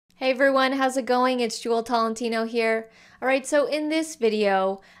everyone, how's it going? It's Jewel Tolentino here. Alright, so in this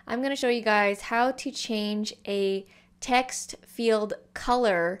video, I'm going to show you guys how to change a text field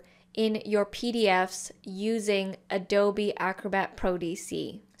color in your PDFs using Adobe Acrobat Pro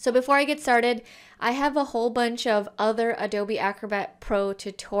DC. So before I get started, I have a whole bunch of other Adobe Acrobat Pro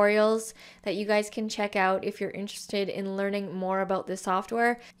tutorials that you guys can check out if you're interested in learning more about this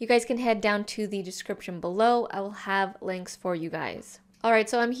software. You guys can head down to the description below. I will have links for you guys.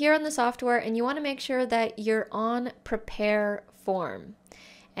 Alright, so I'm here on the software and you want to make sure that you're on Prepare Form.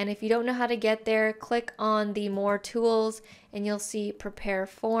 And if you don't know how to get there, click on the More Tools and you'll see Prepare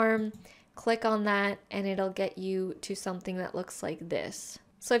Form. Click on that and it'll get you to something that looks like this.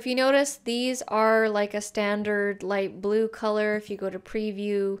 So if you notice, these are like a standard light blue color. If you go to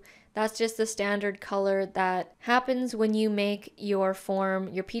Preview, that's just the standard color that happens when you make your form,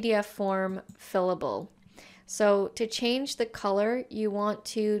 your PDF form, fillable. So to change the color, you want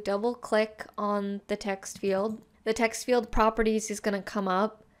to double click on the text field. The text field properties is going to come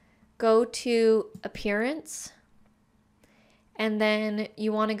up. Go to Appearance, and then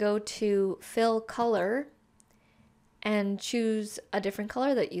you want to go to Fill Color and choose a different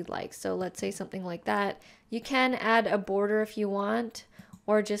color that you'd like. So let's say something like that. You can add a border if you want,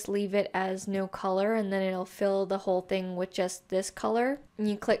 or just leave it as no color and then it'll fill the whole thing with just this color. And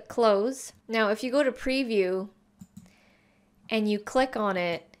you click Close. Now if you go to Preview and you click on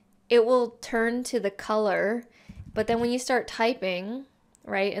it, it will turn to the color, but then when you start typing,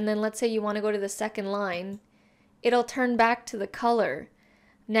 right, and then let's say you want to go to the second line, it'll turn back to the color.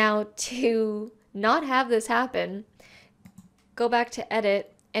 Now to not have this happen, go back to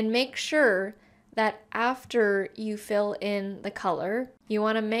Edit and make sure that after you fill in the color, you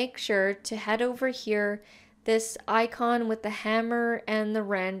want to make sure to head over here, this icon with the hammer and the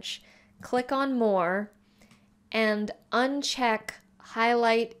wrench, click on More, and uncheck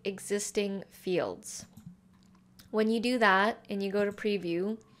Highlight Existing Fields. When you do that and you go to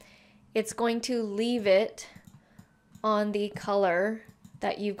Preview, it's going to leave it on the color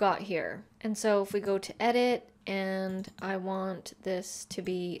that you've got here. And so if we go to Edit, and I want this to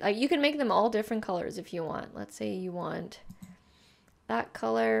be, you can make them all different colors if you want. Let's say you want that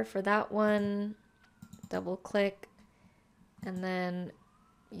color for that one, double click, and then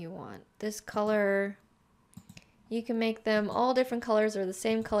you want this color. You can make them all different colors or the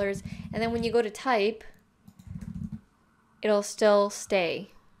same colors, and then when you go to type, it'll still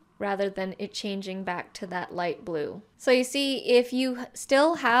stay rather than it changing back to that light blue. So you see, if you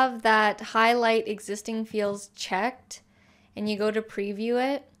still have that highlight existing fields checked and you go to preview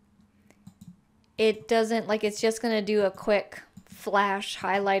it, it doesn't, like, it's just gonna do a quick flash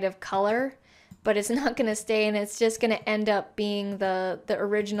highlight of color, but it's not gonna stay, and it's just gonna end up being the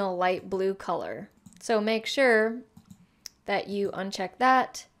original light blue color. So make sure that you uncheck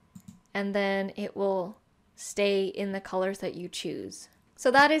that and then it will stay in the colors that you choose. So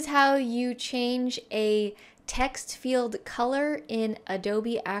that is how you change a text field color in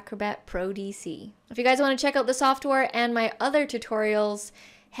Adobe Acrobat Pro DC. If you guys want to check out the software and my other tutorials,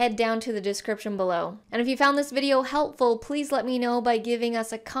 head down to the description below. And if you found this video helpful, please let me know by giving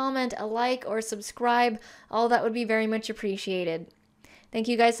us a comment, a like, or subscribe. All that would be very much appreciated. Thank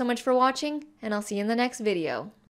you guys so much for watching, and I'll see you in the next video.